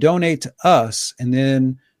 Well, you donate to us, and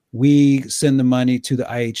then we send the money to the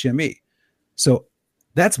IHME. So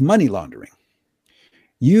that's money laundering.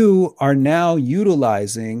 You are now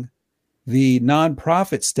utilizing the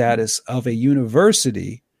nonprofit status of a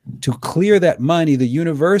university To clear that money, the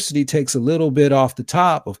university takes a little bit off the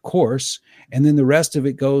top, of course, and then the rest of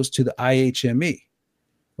it goes to the IHME,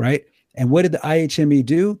 right? And what did the IHME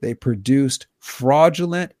do? They produced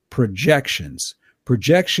fraudulent projections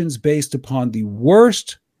based upon the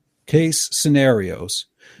worst case scenarios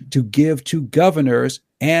to give to governors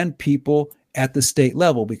and people at the state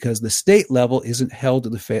level, because the state level isn't held to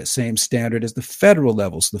the same standard as the federal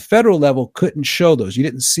level. So the federal level couldn't show those. You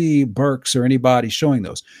didn't see Burks or anybody showing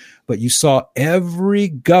those, but you saw every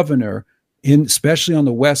governor, especially on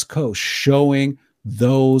the West Coast, showing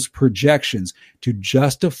those projections to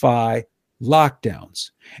justify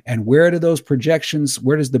lockdowns. And where do those projections,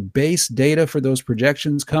 where does the base data for those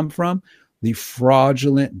projections come from? The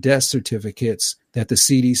fraudulent death certificates that the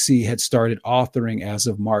CDC had started authoring as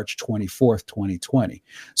of March 24th, 2020.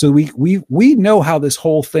 So we know how this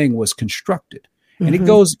whole thing was constructed. And it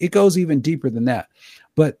goes even deeper than that.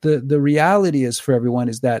 But the reality is for everyone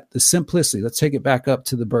is that the simplicity, let's take it back up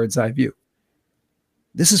to the bird's eye view.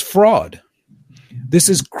 This is fraud. This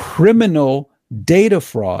is criminal data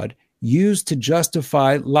fraud used to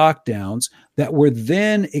justify lockdowns that were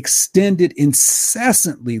then extended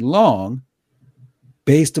incessantly long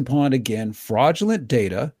based upon, again, fraudulent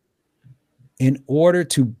data in order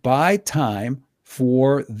to buy time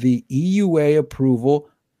for the EUA approval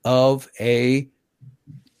of a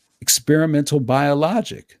experimental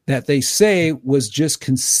biologic that they say was just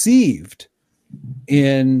conceived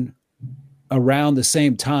in around the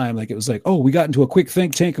same time. Like it was like, oh, we got into a quick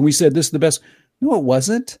think tank and we said this is the best. No, it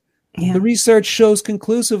wasn't. Yeah. The research shows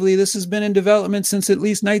conclusively this has been in development since at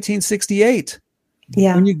least 1968.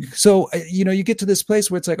 Yeah. You get to this place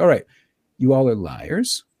where it's like, all right, you all are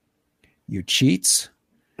liars, you're cheats,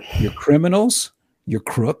 you're criminals, you're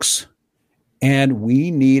crooks, and we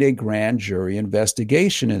need a grand jury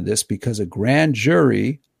investigation in this because a grand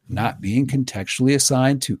jury, not being contextually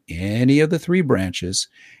assigned to any of the three branches,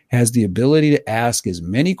 has the ability to ask as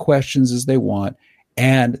many questions as they want,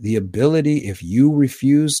 and the ability, if you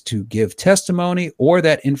refuse to give testimony or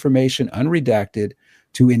that information unredacted,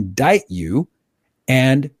 to indict you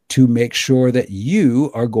and to make sure that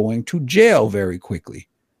you are going to jail very quickly.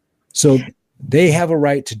 So they have a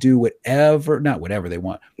right to do not whatever they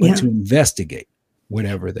want, but to investigate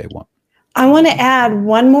whatever they want. I want to add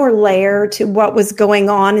one more layer to what was going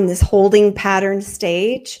on in this holding pattern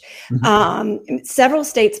stage. Several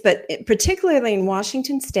states, but particularly in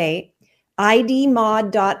Washington State,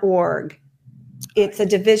 idmod.org. It's a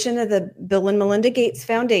division of the Bill and Melinda Gates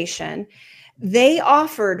Foundation. They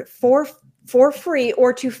offered for free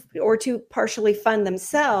or to partially fund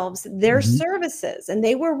themselves their services, and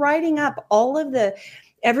they were writing up all of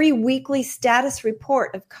every weekly status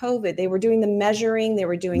report of COVID. They were doing the measuring, they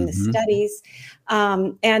were doing the studies,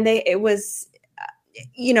 and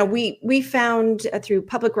we found through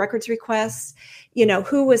public records requests,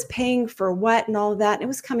 who was paying for what and all of that. And it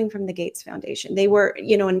was coming from the Gates Foundation. They were,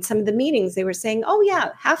 in some of the meetings, they were saying, oh yeah,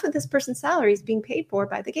 half of this person's salary is being paid for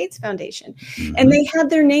by the Gates Foundation. And they had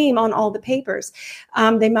their name on all the papers.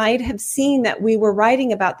 They might have seen that we were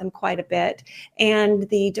writing about them quite a bit. And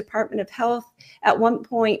the Department of Health at one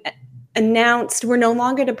point announced we're no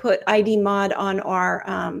longer to put ID Mod on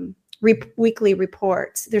our weekly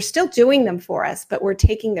reports. They're still doing them for us, but we're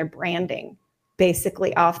taking their branding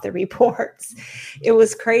basically off the reports. It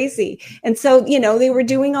was crazy. And so, they were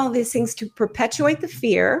doing all these things to perpetuate the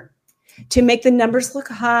fear, to make the numbers look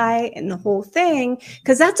high and the whole thing,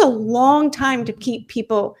 because that's a long time to keep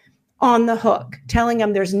people on the hook, telling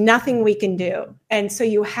them there's nothing we can do. And so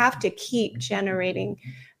you have to keep generating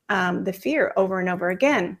the fear over and over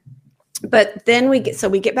again. But then we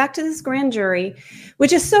get back to this grand jury,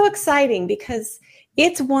 which is so exciting because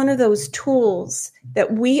it's one of those tools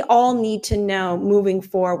that we all need to know moving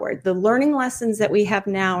forward. The learning lessons that we have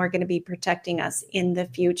now are going to be protecting us in the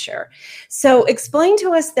future. So explain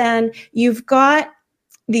to us then, you've got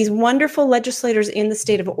these wonderful legislators in the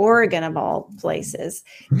state of Oregon, of all places,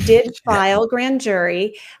 did file grand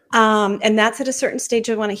jury. And that's at a certain stage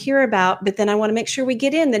I want to hear about. But then I want to make sure we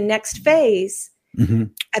get in the next phase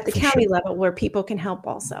at the county level where people can help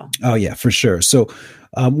also. Oh yeah, for sure. So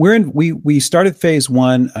we started phase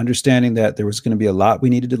one, understanding that there was going to be a lot we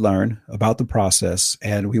needed to learn about the process,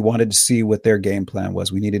 and we wanted to see what their game plan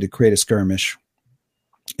was. We needed to create a skirmish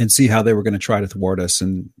and see how they were going to try to thwart us.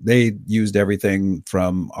 And they used everything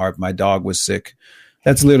from my dog was sick.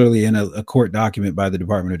 That's literally in a court document by the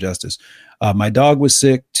Department of Justice. My dog was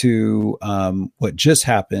sick to what just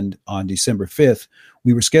happened on December 5th.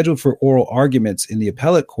 We were scheduled for oral arguments in the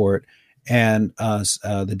appellate court, and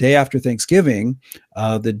the day after Thanksgiving,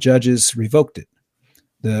 the judges revoked it.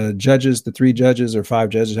 The judges, the 3 judges or 5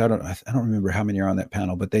 judges, I don't remember how many are on that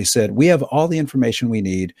panel, but they said, we have all the information we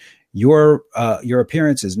need. Your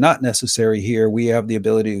appearance is not necessary here. We have the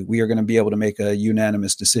ability, we are going to be able to make a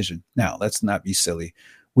unanimous decision. Now, let's not be silly.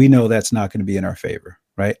 We know that's not going to be in our favor,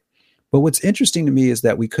 right? But what's interesting to me is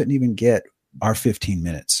that we couldn't even get our 15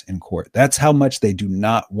 minutes in court. That's how much they do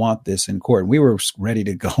not want this in court. We were ready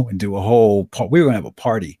to go and do we were going to have a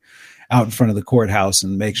party out in front of the courthouse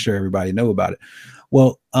and make sure everybody knew about it.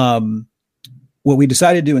 Well, what we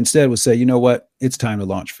decided to do instead was say, you know what, it's time to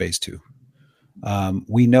launch phase 2.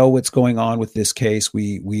 We know what's going on with this case.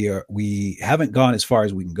 We haven't gone as far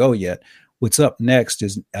as we can go yet. What's up next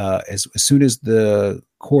is as soon as the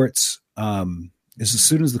courts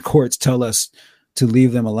tell us to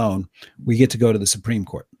leave them alone, we get to go to the Supreme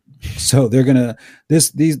Court. So they're gonna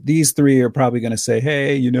these 3 are probably gonna say,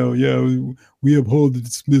 hey, we uphold the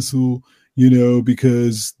dismissal,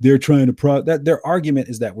 because they're trying to their argument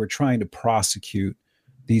is that we're trying to prosecute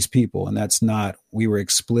these people. And that's not, we were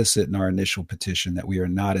explicit in our initial petition that we are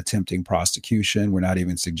not attempting prosecution. We're not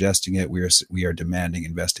even suggesting it. We are demanding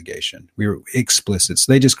investigation. We were explicit.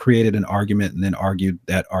 So they just created an argument and then argued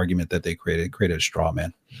that argument that they created a straw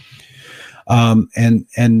man.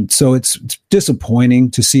 And so it's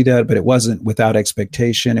disappointing to see that, but it wasn't without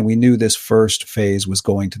expectation. And we knew this first phase was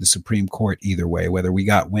going to the Supreme Court either way, whether we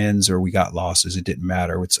got wins or we got losses, it didn't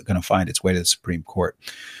matter. It's going to find its way to the Supreme Court.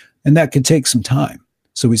 And that could take some time.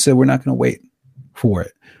 So we said, we're not going to wait for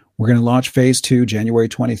it. We're going to launch phase 2, January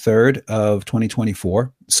 23rd of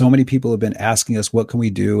 2024. So many people have been asking us, what can we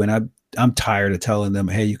do? And I'm tired of telling them,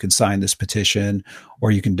 hey, you can sign this petition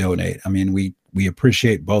or you can donate. I mean, we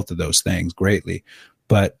appreciate both of those things greatly,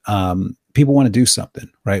 but people want to do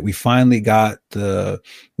something, right? We finally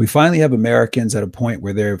have Americans at a point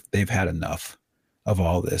where they've had enough of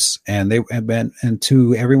all this. And they have been, and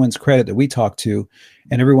to everyone's credit that we talked to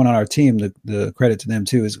and everyone on our team, the credit to them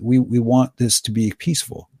too, is we want this to be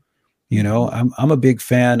peaceful. I'm a big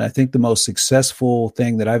fan. I think the most successful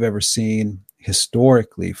thing that I've ever seen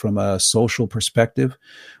historically from a social perspective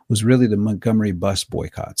was really the Montgomery bus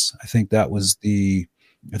boycotts. I think that's the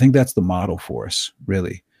model for us,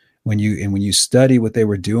 really. When you study what they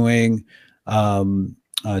were doing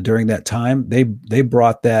during that time, they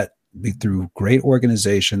brought that through great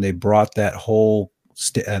organization. They brought that whole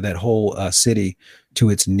city to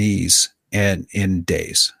its knees and in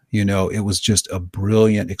days. It was just a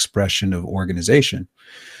brilliant expression of organization.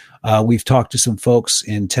 We've talked to some folks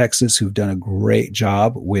in Texas who've done a great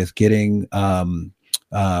job with getting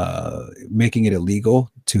making it illegal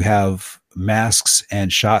to have masks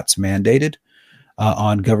and shots mandated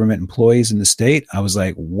on government employees in the state. I was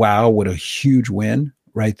like, wow, what a huge win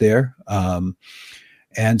right there.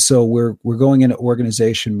 And so we're going into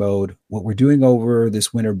organization mode. What we're doing over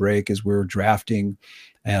this winter break is we're drafting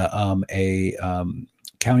a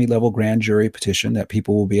county level grand jury petition that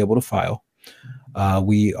people will be able to file.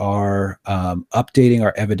 We are updating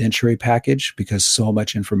our evidentiary package because so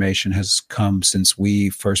much information has come since we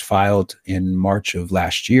first filed in March of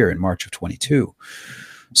last year, in March of 22.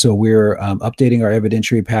 So we're updating our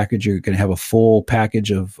evidentiary package. You're going to have a full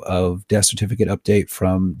package of death certificate update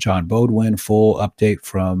from John Bodwin, full update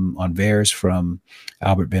on VAERS from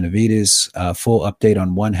Albert Benavides, full update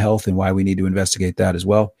on One Health and why we need to investigate that as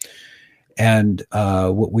well. And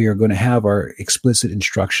what we are going to have are explicit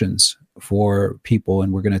instructions for people.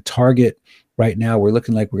 And we're going to target, right now, we're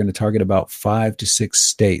looking like we're going to target about 5 to 6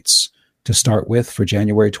 states to start with for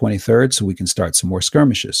January 23rd, so we can start some more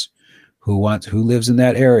skirmishes. Who lives in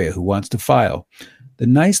that area, who wants to file. The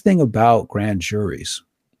nice thing about grand juries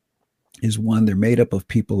is, one, they're made up of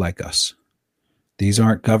people like us. These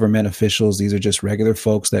aren't government officials. These are just regular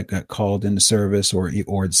folks that got called into service or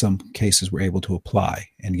in some cases were able to apply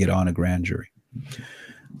and get on a grand jury.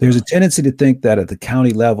 There's a tendency to think that at the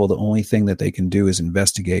county level, the only thing that they can do is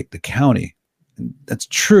investigate the county. And that's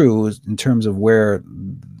true in terms of where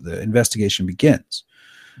the investigation begins.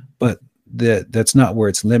 But that's not where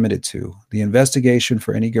it's limited to. The investigation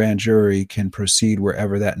for any grand jury can proceed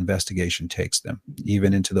wherever that investigation takes them,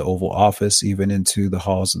 even into the Oval Office, even into the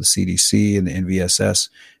halls of the CDC and the NVSS,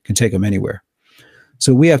 can take them anywhere.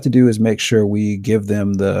 So what we have to do is make sure we give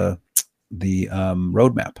them the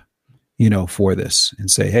roadmap, for this, and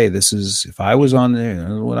say, hey, this is, if I was on there, this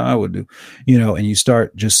is what I would do, and you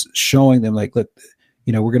start just showing them, like, look,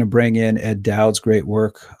 we're going to bring in Ed Dowd's great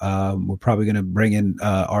work. We're probably going to bring in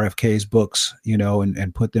RFK's books,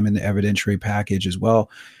 and put them in the evidentiary package as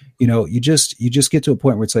well. You just get to a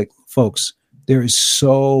point where it's like, folks, there is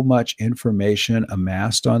so much information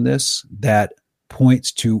amassed on this that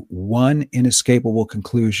points to one inescapable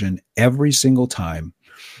conclusion every single time,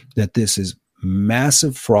 that this is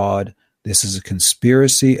massive fraud. This is a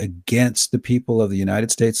conspiracy against the people of the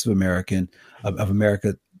United States of America.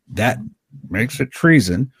 That makes it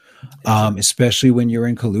treason, especially when you're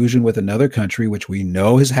in collusion with another country, which we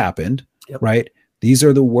know has happened, right? These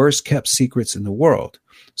are the worst kept secrets in the world.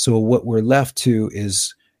 So what we're left to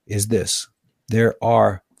is this. There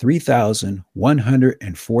are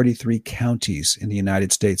 3,143 counties in the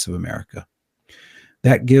United States of America.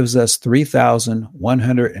 That gives us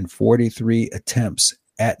 3,143 attempts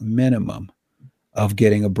at minimum of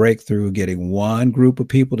getting a breakthrough, getting one group of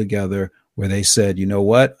people together where they said, you know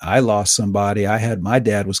what? I lost somebody. My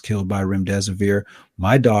dad was killed by remdesivir.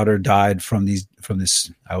 My daughter died from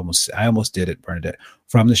this. I almost did it, Bernadette,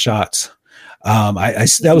 from the shots.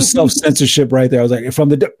 That was self-censorship right there. I was like, from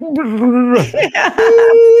the,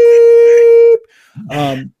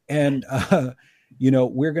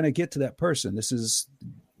 we're going to get to that person. This is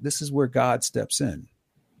where God steps in,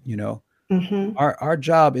 Our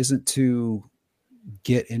job isn't to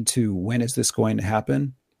get into when is this going to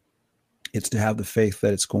happen. It's to have the faith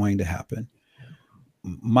that it's going to happen.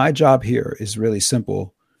 My job here is really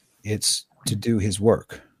simple. It's to do his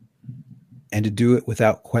work and to do it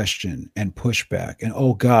without question and pushback. And,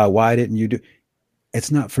 oh God, why didn't you do? It's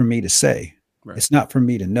not for me to say. Right. It's not for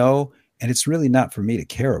me to know. And it's really not for me to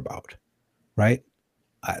care about. Right.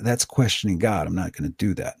 That's questioning God. I'm not going to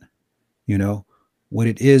do that. What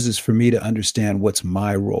it is for me to understand what's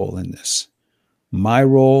my role in this. My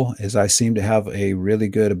role is I seem to have a really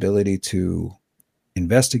good ability to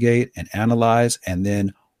investigate and analyze and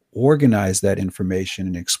then organize that information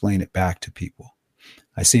and explain it back to people.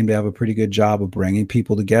 I seem to have a pretty good job of bringing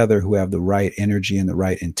people together who have the right energy and the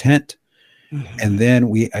right intent. Mm-hmm. And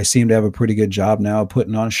then I seem to have a pretty good job now of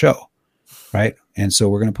putting on a show, right? And so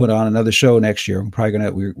we're going to put on another show next year.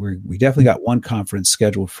 We definitely got one conference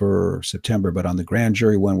scheduled for September, but on the grand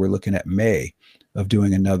jury one, we're looking at May of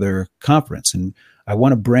doing another conference. And I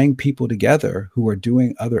want to bring people together who are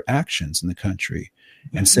doing other actions in the country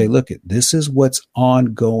and say, look, this is what's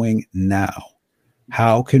ongoing now.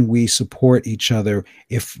 How can we support each other?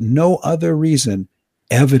 If no other reason,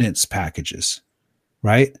 evidence packages,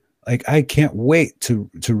 right? Like, I can't wait to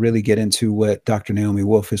really get into what Dr. Naomi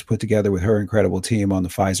Wolf has put together with her incredible team on the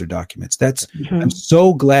Pfizer documents. I'm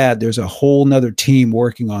so glad there's a whole nother team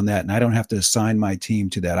working on that. And I don't have to assign my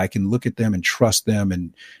team to that. I can look at them and trust them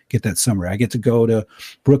and get that summary. I get to go to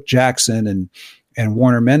Brooke Jackson and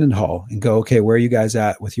Warner Mendenhall and go, okay, where are you guys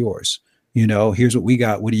at with yours? Here's what we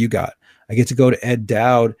got. What do you got? I get to go to Ed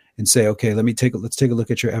Dowd and say, okay, let's take a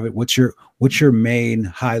look at your evidence. What's your main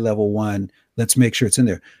high level one? Let's make sure it's in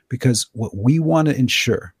there, because what we want to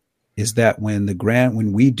ensure is that when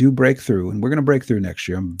we do break through, and we're going to break through next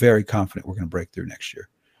year, I'm very confident we're going to break through next year.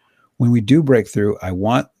 When we do break through, I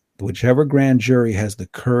want whichever grand jury has the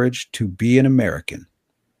courage to be an American.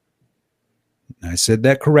 I said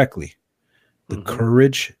that correctly. The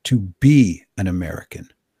courage to be an American,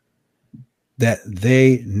 that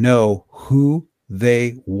they know who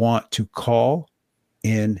they want to call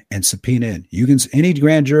in and subpoena in. Any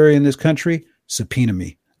grand jury in this country, subpoena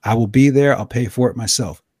me. I will be there. I'll pay for it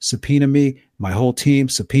myself. Subpoena me, my whole team,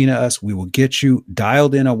 subpoena us. We will get you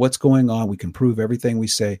dialed in on what's going on. We can prove everything we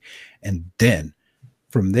say. And then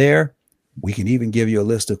from there, we can even give you a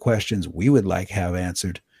list of questions we would like have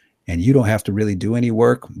answered. And you don't have to really do any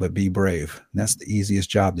work, but be brave. And that's the easiest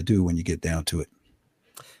job to do when you get down to it.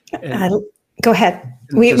 Go ahead.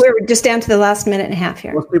 We're just down to the last minute and a half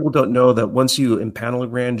here. Most people don't know that once you impanel a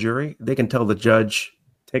grand jury, they can tell the judge,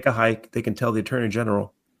 take a hike. They can tell the attorney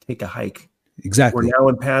general, take a hike. Exactly. We're now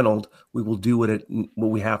impaneled. We will do what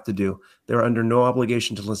we have to do. They're under no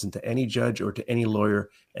obligation to listen to any judge or to any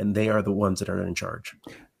lawyer, and they are the ones that are in charge.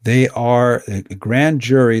 They are a grand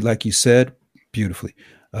jury, like you said, beautifully.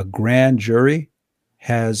 A grand jury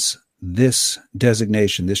has this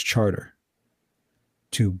designation, this charter,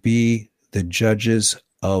 to be the judges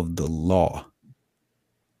of the law,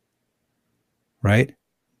 right?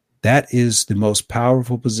 That is the most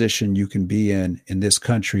powerful position you can be in this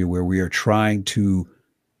country, where we are trying to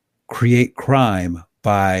create crime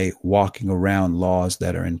by walking around laws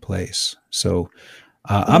that are in place. So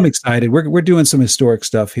I'm excited. We're doing some historic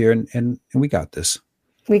stuff here, and we got this.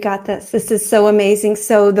 We got this. This is so amazing.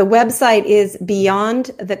 So the website is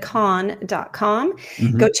beyondthecon.com.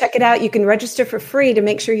 Mm-hmm. Go check it out. You can register for free to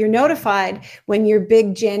make sure you're notified when your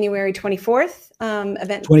big January 24th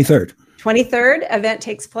event. 23rd event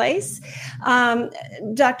takes place.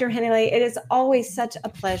 Dr. Henley, it is always such a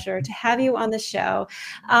pleasure to have you on the show.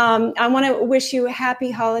 I want to wish you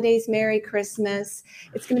happy holidays, Merry Christmas.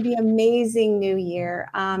 It's going to be an amazing New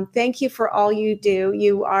Year. Thank you for all you do.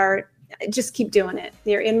 You are just keep doing it.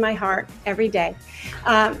 You're in my heart every day.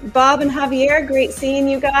 Bob and Javier, great seeing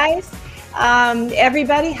you guys.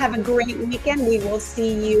 Everybody have a great weekend. We will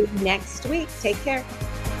see you next week. Take care.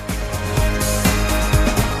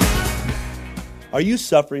 Are you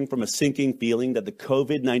suffering from a sinking feeling that the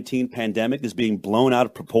COVID-19 pandemic is being blown out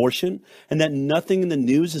of proportion and that nothing in the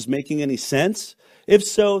news is making any sense? If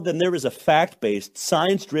so, then there is a fact-based,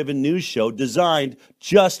 science-driven news show designed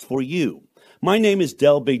just for you. My name is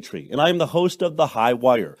Del Bigtree, and I am the host of The High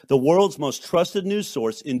Wire, the world's most trusted news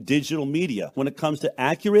source in digital media when it comes to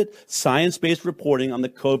accurate, science-based reporting on the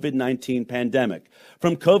COVID-19 pandemic.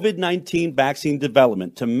 From COVID-19 vaccine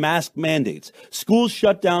development to mask mandates, school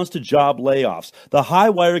shutdowns to job layoffs, The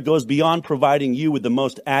High Wire goes beyond providing you with the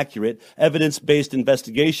most accurate, evidence-based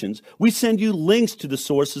investigations. We send you links to the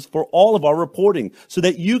sources for all of our reporting so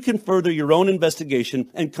that you can further your own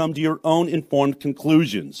investigation and come to your own informed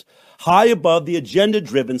conclusions. High above the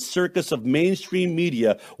agenda-driven circus of mainstream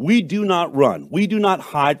media, we do not run. We do not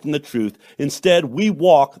hide from the truth. Instead, we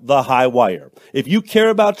walk the high wire. If you care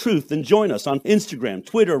about truth, then join us on Instagram,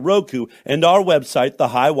 Twitter, Roku, and our website,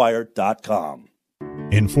 thehighwire.com.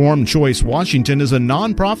 Informed Choice Washington is a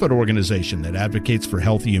nonprofit organization that advocates for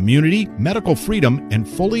healthy immunity, medical freedom, and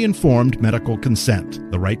fully informed medical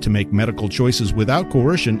consent. The right to make medical choices without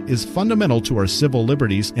coercion is fundamental to our civil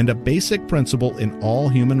liberties and a basic principle in all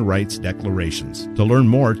human rights declarations. To learn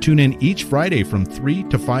more, tune in each Friday from 3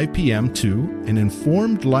 to 5 p.m. to An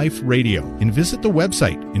Informed Life Radio and visit the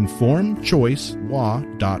website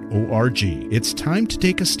informedchoicewa.org. It's time to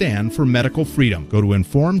take a stand for medical freedom. Go to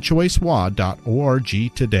informedchoicewa.org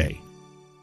today.